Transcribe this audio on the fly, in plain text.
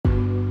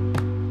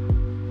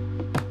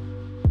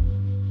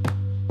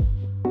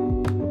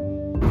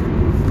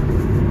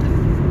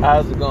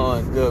How's it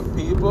going, good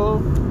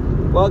people?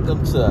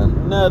 Welcome to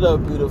another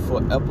beautiful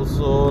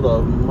episode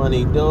of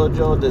Money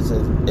Dojo. This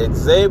is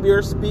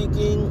Xavier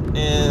speaking,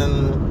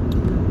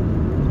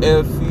 and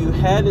if you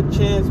had a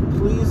chance,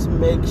 please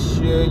make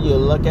sure you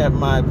look at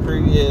my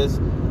previous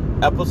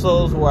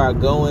episodes where I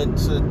go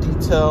into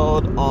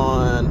detailed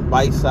on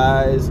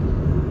bite-sized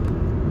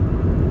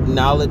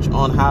knowledge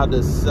on how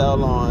to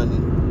sell on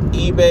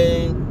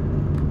eBay.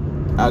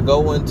 I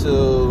go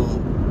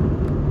into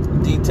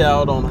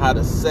detailed on how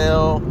to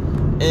sell,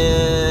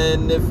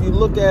 and if you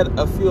look at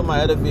a few of my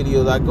other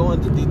videos, I go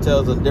into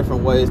details on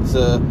different ways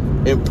to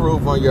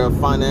improve on your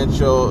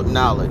financial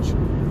knowledge.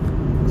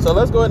 So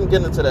let's go ahead and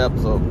get into the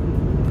episode.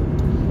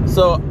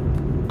 So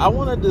I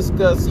want to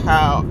discuss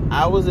how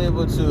I was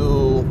able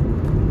to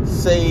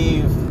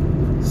save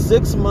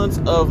 6 months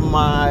of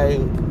my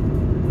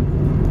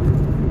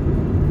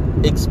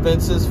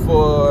expenses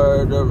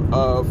for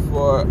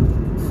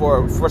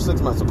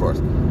 6 months, of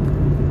course.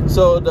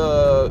 So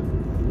the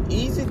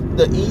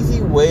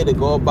easy way to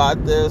go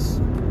about this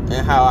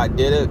and how I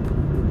did it,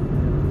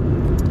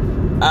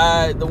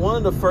 one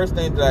of the first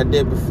things that I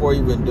did before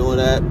even doing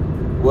that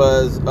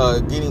was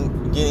getting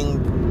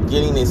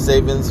a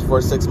savings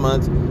for 6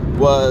 months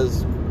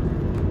was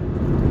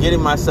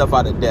getting myself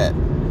out of debt,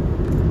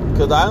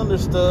 because I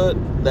understood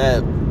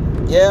that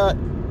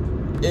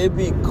it'd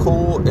be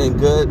cool and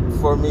good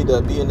for me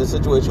to be in a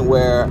situation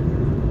where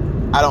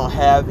I don't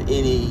have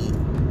any.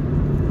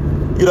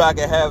 I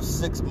can have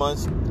 6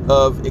 months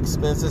of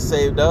expenses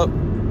saved up,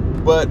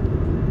 but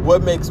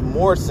what makes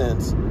more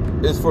sense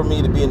is for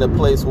me to be in a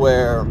place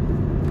where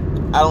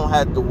I don't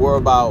have to worry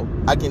about.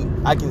 I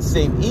can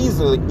save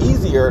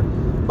easier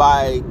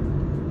by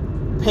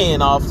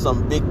paying off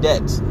some big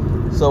debts.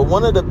 So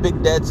one of the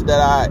big debts that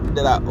I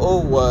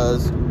owe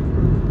was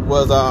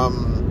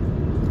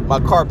my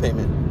car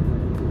payment.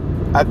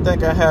 I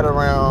think I had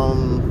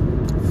around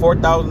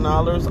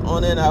 $4,000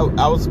 on it.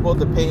 I was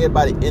supposed to pay it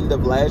by the end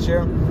of last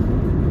year.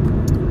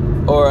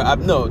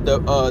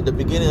 The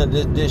beginning of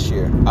this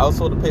year. I was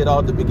supposed to pay it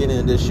off at the beginning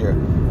of this year.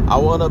 I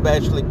wound up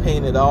actually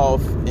paying it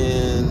off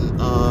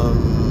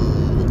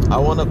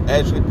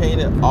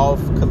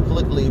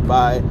completely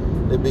by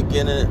the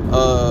beginning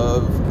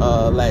of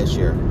last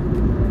year.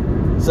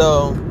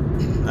 So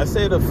I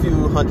saved a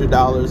few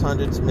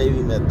hundreds,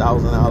 maybe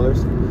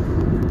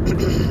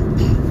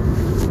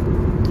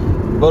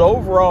 $1,000. But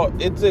overall,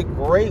 it's a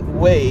great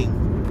way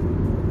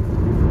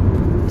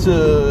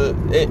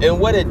and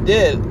what it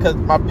did, because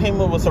my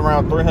payment was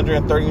around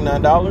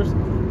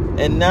 $339,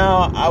 and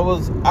now I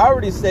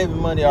already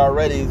saving money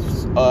already,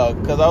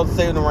 because I was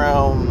saving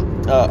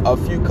around a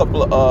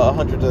couple of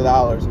hundreds of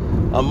dollars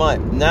a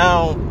month.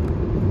 Now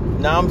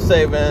I'm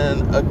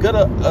saving a good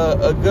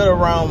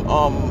around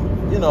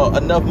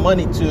enough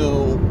money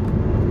to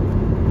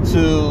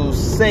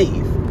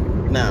save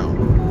now.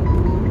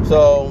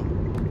 So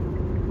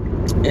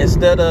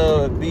instead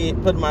of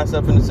putting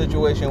myself in a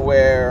situation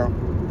where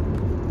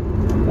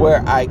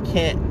I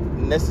can't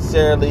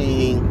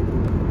necessarily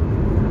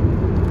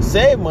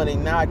save money,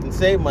 now I can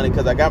save money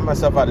because I got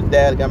myself out of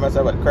debt, I got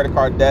myself out of credit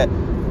card debt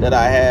that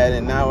I had,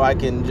 and now I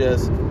can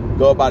just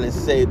go about and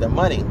save the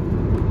money.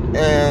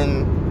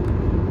 And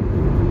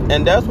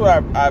that's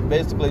what I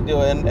basically do.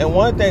 And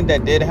one thing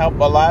that did help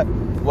a lot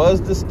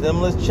was the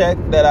stimulus check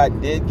that I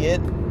did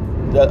get.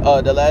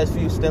 The last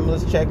few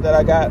stimulus checks that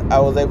I got, I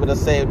was able to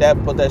save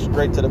that, put that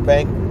straight to the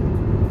bank.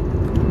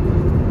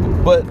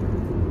 But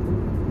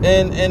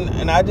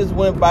and I just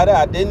went by that.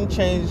 I didn't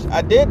change.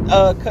 I did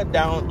cut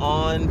down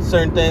on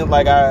certain things.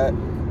 Like I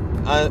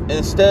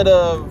instead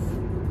of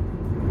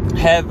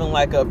having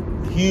like a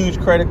huge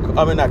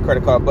not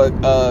credit card, but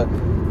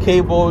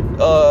cable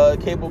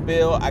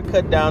bill, I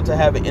cut down to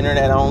having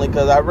internet only,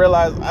 because I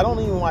realized I don't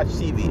even watch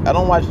TV. I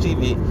don't watch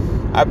TV.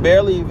 I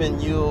barely even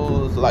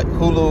use like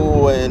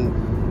Hulu and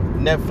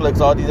Netflix,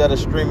 all these other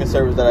streaming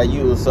services that I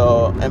use.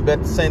 So, and but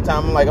at the same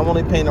time, I'm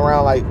only paying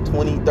around like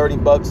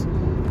 $20-$30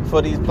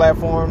 for these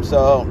platforms.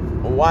 So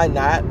why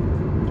not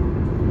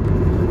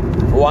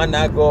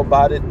go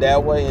about it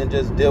that way and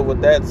just deal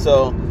with that?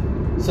 So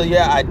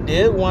yeah, I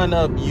did wind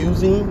up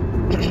using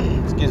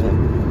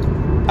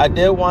I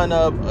did wind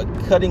up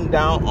cutting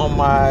down on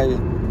my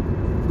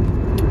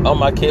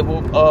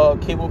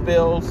cable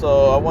bill.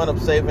 So I wound up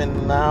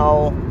saving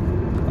now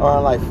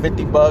around like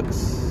 $50,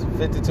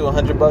 $50 to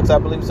 $100, I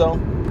believe so.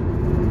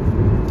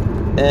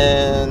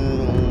 And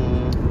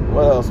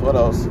what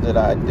else did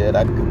I did?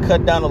 I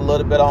cut down a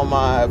little bit on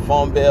my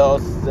phone bill,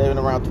 saving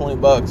around $20.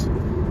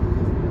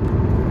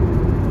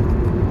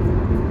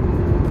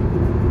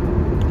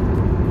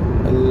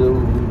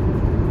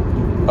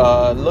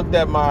 Looked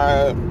at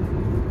my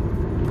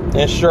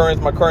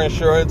insurance, my car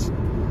insurance.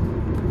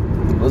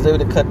 Was able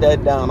to cut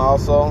that down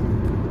also.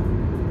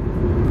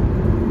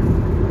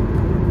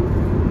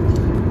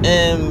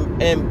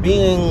 And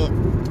being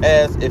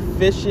as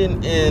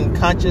efficient and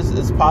conscious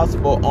as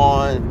possible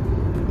on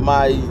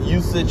my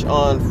usage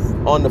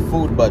on the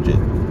food budget.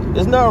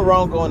 There's nothing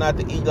wrong going out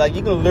to eat. Like,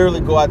 you can literally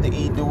go out to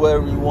eat, do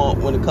whatever you want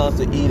when it comes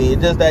to eating.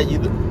 It's just that you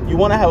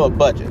want to have a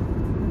budget.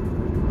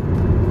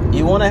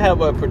 you want to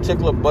have a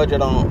particular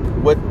budget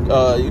on what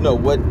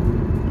what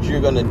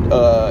you're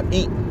gonna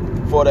eat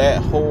for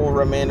that whole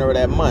remainder of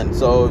that month.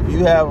 So if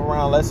you have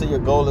around, let's say your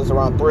goal is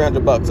around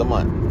 $300 a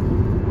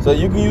month, so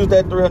you can use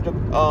that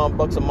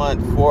 $300 a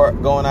month for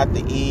going out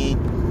to eat.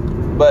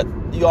 But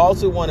you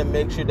also want to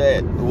make sure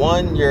that,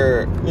 one,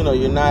 you're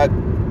not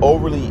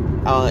overly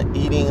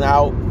eating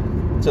out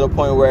to the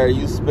point where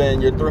you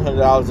spend your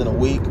 $300 in a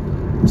week.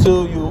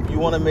 Two, you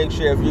want to make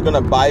sure if you're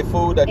gonna buy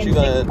food that you're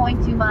gonna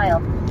 6.2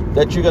 miles.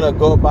 That you're gonna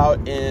go about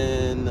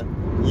and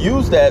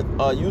use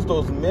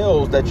those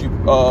meals that you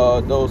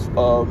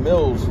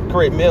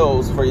create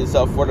meals for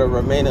yourself for the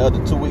remainder of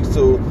the 2 weeks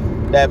to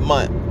that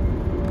month.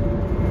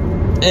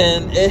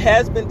 And it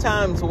has been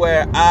times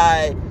where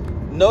I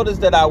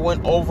noticed that I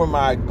went over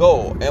my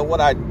goal, and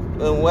what I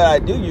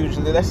do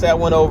usually, let's say I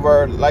went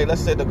over, like,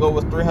 let's say the goal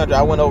was 300,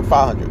 I went over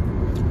 500.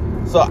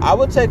 So I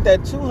would take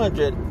that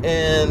 200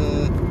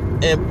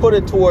 and put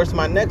it towards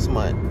my next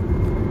month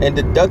and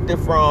deduct it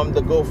from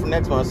the goal for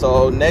next month.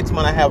 So next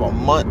month I have a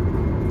month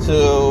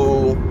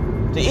to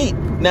eat.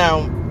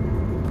 Now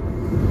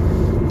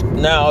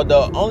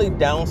the only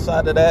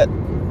downside of that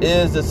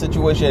is the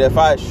situation if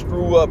I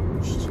screw up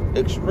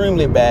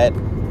extremely bad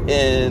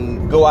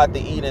and go out to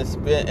eat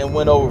and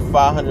went over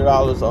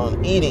 $500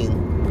 on eating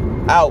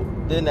out,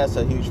 then that's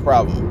a huge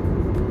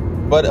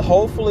problem. But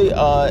hopefully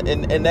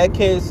in that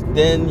case,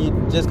 then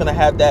you're just gonna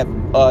have that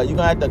you're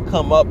gonna have to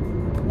come up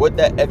with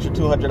that extra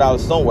 $200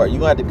 somewhere. You're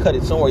gonna have to cut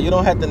it somewhere. You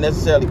don't have to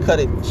necessarily cut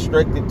it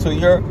strictly to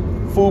your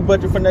food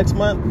budget for next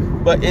month,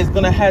 but it's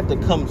gonna have to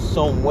come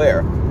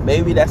somewhere.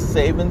 Maybe that's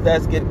savings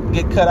that's get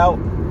cut out,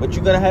 but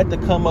you're gonna have to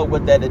come up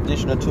with that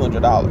additional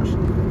 $200,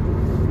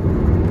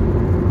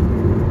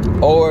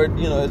 or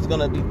it's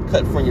gonna be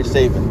cut from your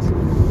savings.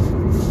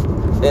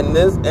 In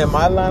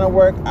my line of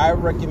work, I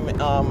recommend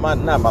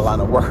not my line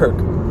of work,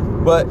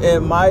 but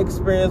in my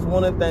experience,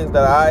 one of the things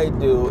that I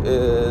do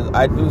is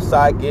I do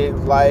side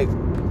gigs like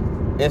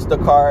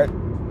Instacart,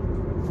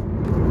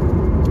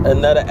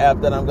 another app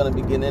that I'm going to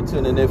be getting into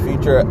in the near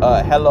future,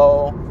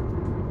 Hello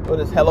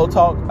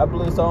Talk, I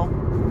believe so.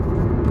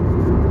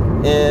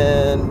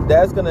 And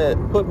that's going to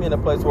put me in a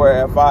place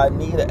where if I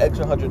need an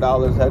extra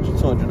 $100, extra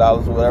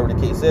 $200, or whatever the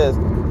case is,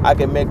 I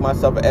can make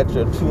myself an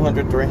extra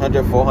 $200,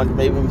 $300, $400,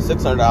 maybe even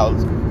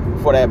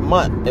 $600 for that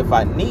month if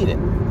I need it.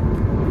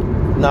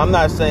 Now, I'm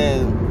not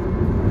saying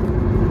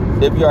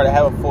if you already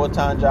have a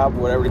full-time job,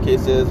 whatever the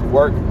case is,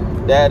 work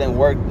that and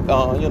work,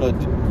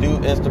 do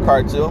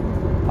Instacart too.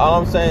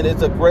 All I'm saying,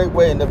 it's a great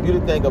way, and the beauty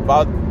thing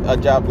about a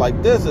job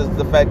like this is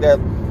the fact that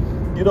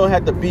you don't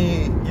have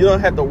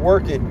to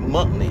work it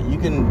monthly. You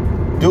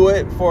can do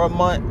it for a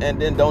month and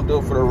then don't do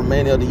it for the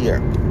remainder of the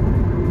year.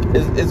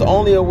 It's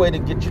only a way to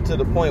get you to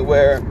the point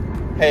where,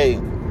 hey,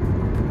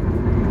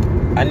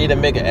 I need to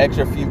make an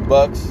extra few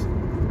bucks.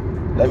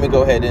 Let me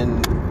go ahead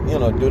and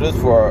do this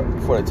for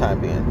the time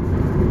being.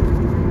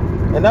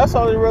 And that's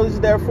all it really is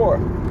there for.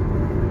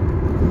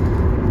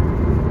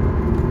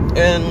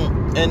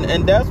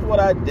 And that's what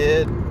I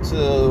did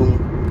to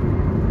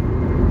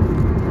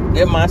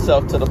get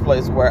myself to the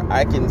place where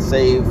I can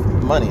save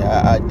money.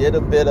 I did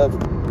a bit of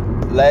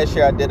last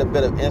year. I did a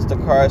bit of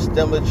Instacart.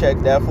 Stimulus check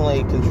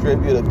definitely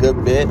contributed a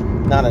good bit,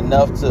 not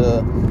enough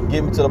to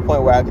get me to the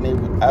point where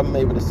I'm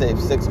able to save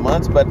 6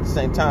 months, but at the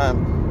same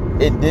time,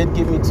 it did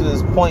get me to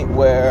this point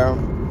where,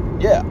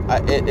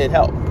 it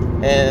helped.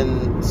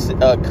 And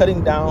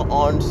cutting down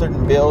on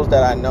certain bills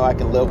that I know I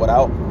can live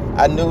without.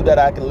 I knew that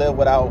I can live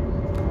without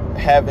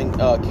having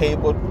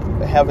cable.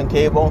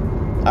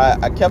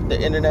 I kept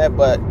the internet,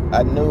 but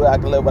I knew I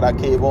could live without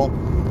cable.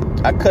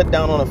 I cut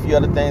down on a few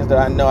other things that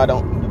I know I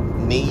don't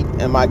need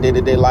in my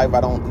day-to-day life.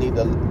 I don't need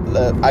to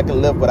live. I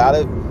can live without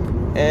it.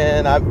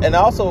 And I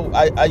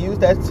use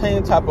that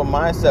same type of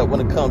mindset when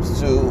it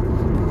comes to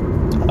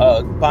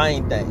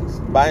buying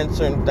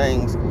certain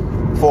things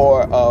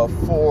for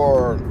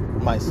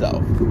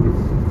myself.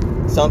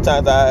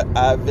 Sometimes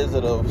I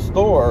visit a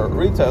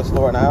retail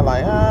store, and I'm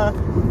like,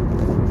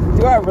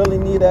 do I really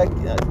need that?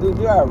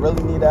 Do I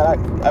really need that?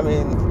 I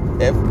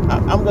mean, if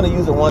I'm going to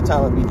use it one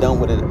time and be done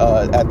with it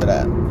after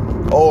that.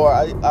 Or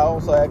I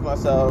also ask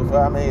myself,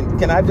 I mean,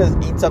 can I just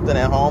eat something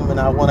at home and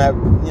I want to,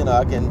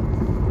 I can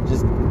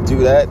just do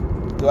that?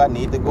 Do I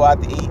need to go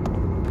out to eat?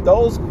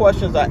 Those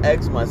questions I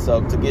ask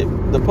myself to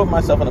put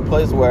myself in a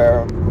place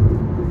where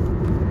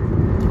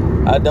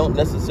I don't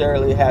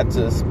necessarily have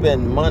to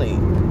spend money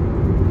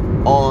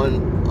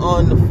on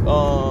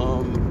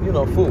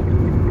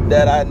food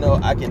that I know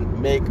I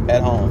can make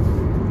at home.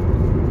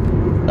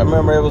 I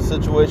remember it was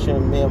a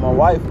situation, me and my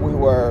wife, we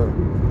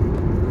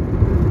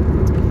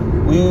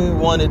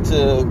wanted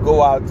to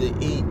go out to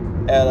eat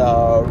at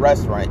a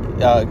restaurant,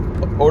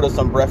 order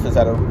some breakfast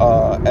at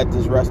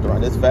this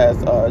restaurant, this fast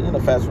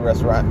food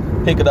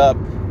restaurant, pick it up.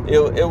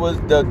 It was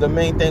the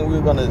main thing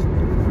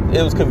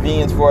it was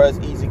convenience for us,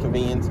 easy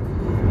convenience.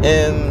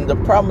 And the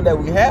problem that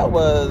we had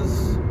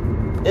was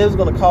it was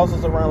going to cost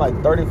us around like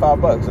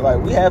 $35.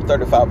 Like, we have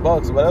 $35,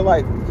 but it's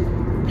like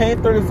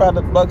paying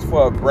 $35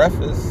 for a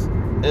breakfast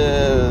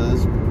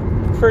is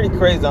pretty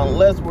crazy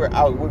unless we're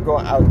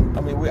going out.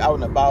 I mean, we're out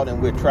and about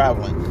and we're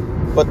traveling.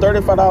 But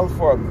 $35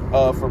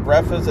 for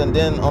breakfast, and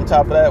then on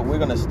top of that, we're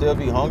gonna still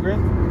be hungry.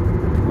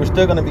 We're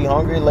still gonna be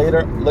hungry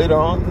later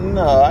on.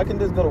 No, I can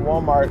just go to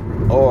Walmart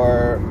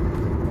or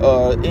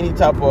any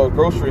type of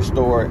grocery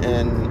store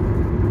and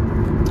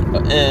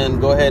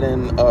go ahead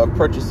and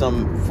purchase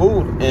some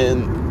food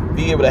and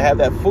be able to have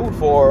that food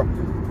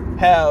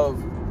have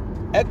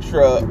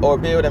extra, or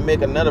be able to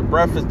make another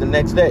breakfast the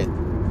next day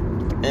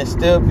and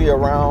still be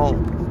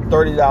around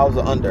 $30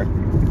 or under.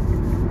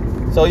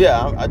 So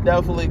yeah, I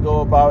definitely go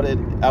about it.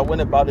 I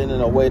went about it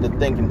in a way to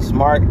thinking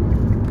smart,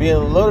 being a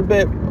little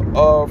bit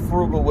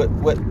frugal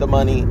with the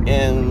money,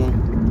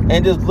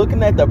 and just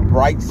looking at the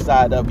bright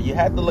side of it. You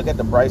have to look at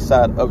the bright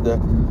side of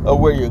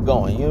where you're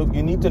going.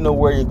 You need to know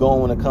where you're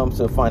going when it comes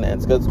to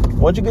finance, because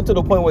once you get to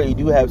the point where you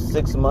do have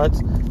 6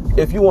 months,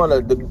 if you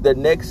want the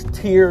next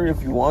tier,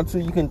 if you want to,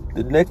 you can,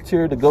 the next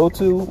tier to go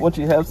to, once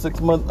you have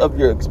 6 months of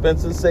your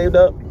expenses saved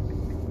up,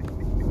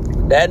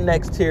 that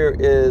next tier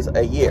is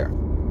a year.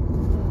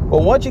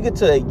 But once you get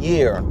to a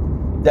year,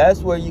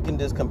 that's where you can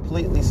just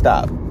completely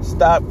stop,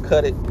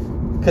 cut it,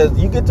 because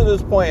you get to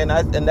this point,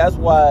 and that's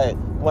why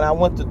when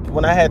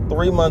I had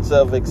 3 months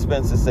of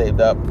expenses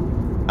saved up,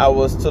 I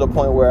was to the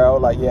point where I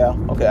was like, yeah,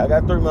 okay, I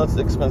got 3 months of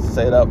expenses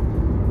saved up.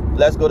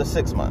 Let's go to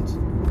 6 months.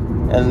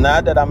 And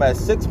now that I'm at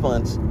 6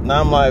 months,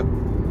 now I'm like,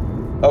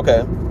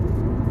 okay,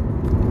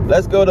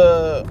 let's go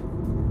to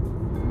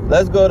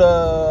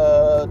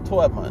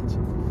 12 months.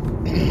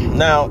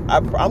 Now,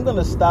 I'm going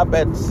to stop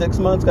at 6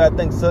 months, because I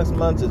think 6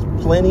 months is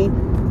plenty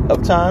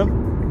of time.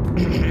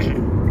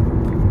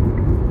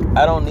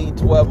 I don't need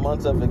 12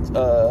 months of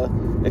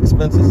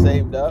expenses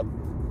saved up.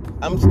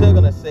 I'm still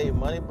going to save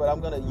money, but I'm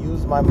going to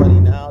use my money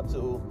now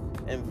to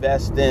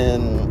invest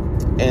in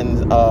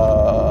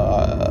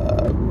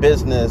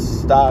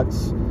business,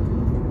 stocks,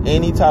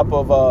 any type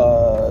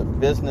of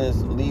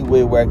business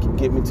leeway where it can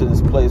get me to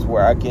this place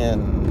where I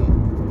can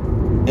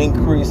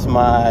increase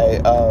my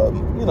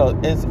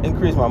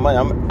increase my money.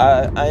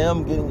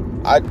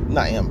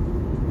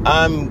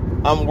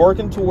 I'm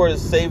working towards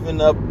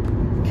saving up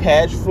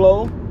cash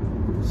flow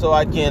so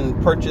I can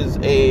purchase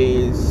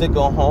a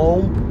single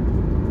home,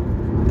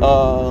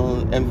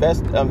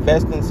 invest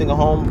in single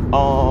home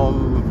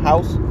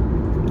house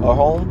or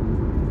home.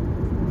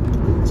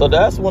 So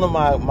that's one of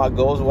my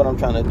goals of what I'm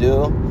trying to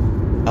do.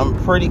 I'm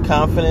pretty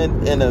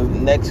confident in the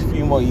next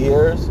few more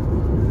years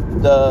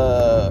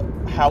the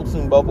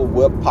housing bubble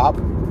will pop,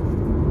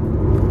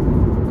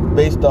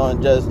 based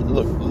on just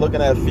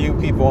looking at a few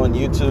people on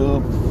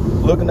YouTube,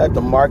 looking at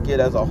the market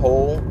as a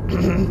whole,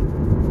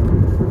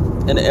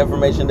 and the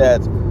information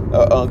that's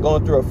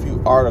going through a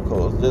few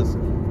articles. Just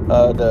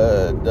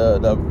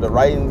the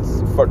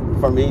writings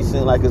for me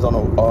seem like it's on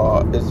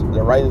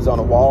the writings on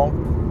the wall.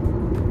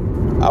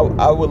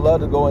 I would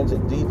love to go into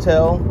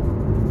detail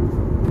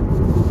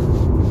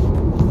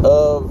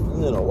of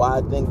why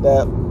I think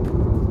that,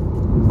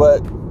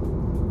 but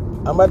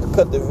I'm about to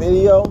cut the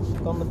video.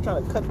 I'm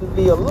trying to cut the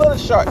video a little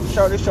short.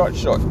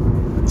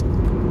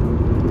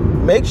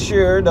 Make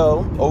sure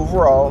though,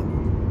 overall,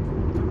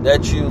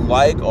 that you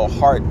like or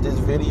heart this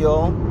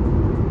video.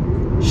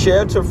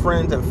 Share to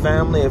friends and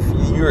family if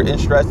you're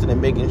interested in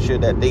making sure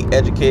that they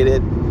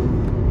educated,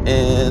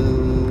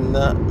 and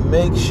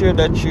make sure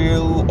that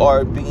you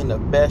are being the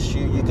best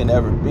you can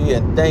ever be.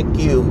 And thank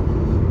you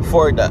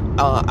for the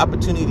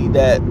opportunity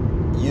that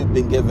you've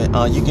been given.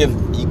 You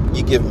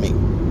give me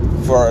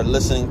for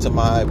listening to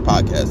my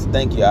podcast.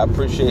 Thank you. I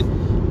appreciate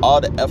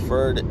all the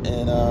effort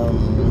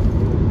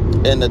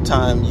and the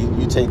time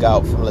you take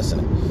out from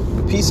listening.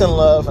 Peace and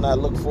love, and I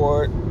look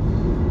forward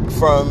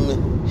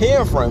from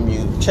hearing from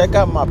you. Check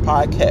out my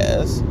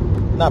podcast.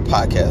 Not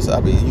podcast. I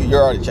mean,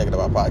 you're already checking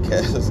out my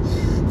podcast.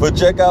 But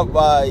check out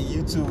my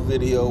YouTube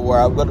video where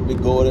I'm going to be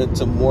going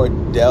into more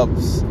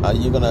depths.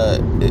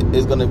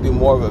 It's going to be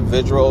more of a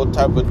visual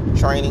type of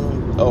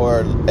training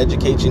or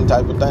education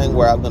type of thing,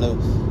 where I'm going to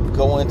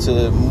go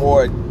into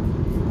more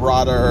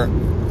broader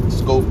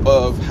scope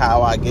of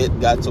how I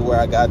got to where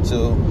I got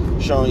to,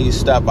 showing you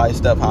step by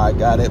step how I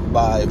got it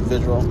by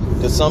visual.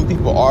 Because some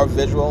people are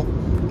visual.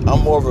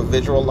 I'm more of a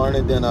visual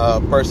learner than a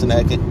person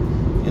that can,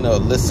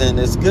 listen.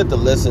 It's good to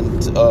listen,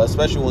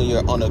 especially when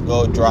you're on the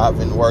go,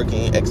 driving,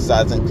 working,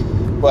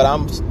 exercising. But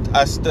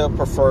I still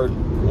prefer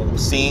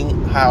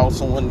seeing how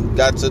someone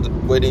got to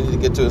where they need to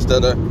get to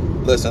instead of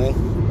listening.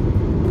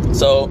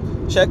 So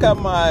check out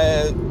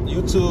my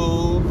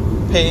YouTube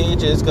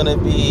page. It's going to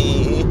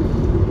be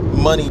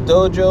Money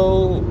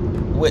Dojo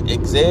with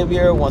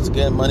Xavier. Once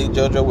again, Money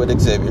Dojo with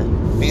Xavier.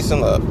 Peace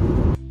and love.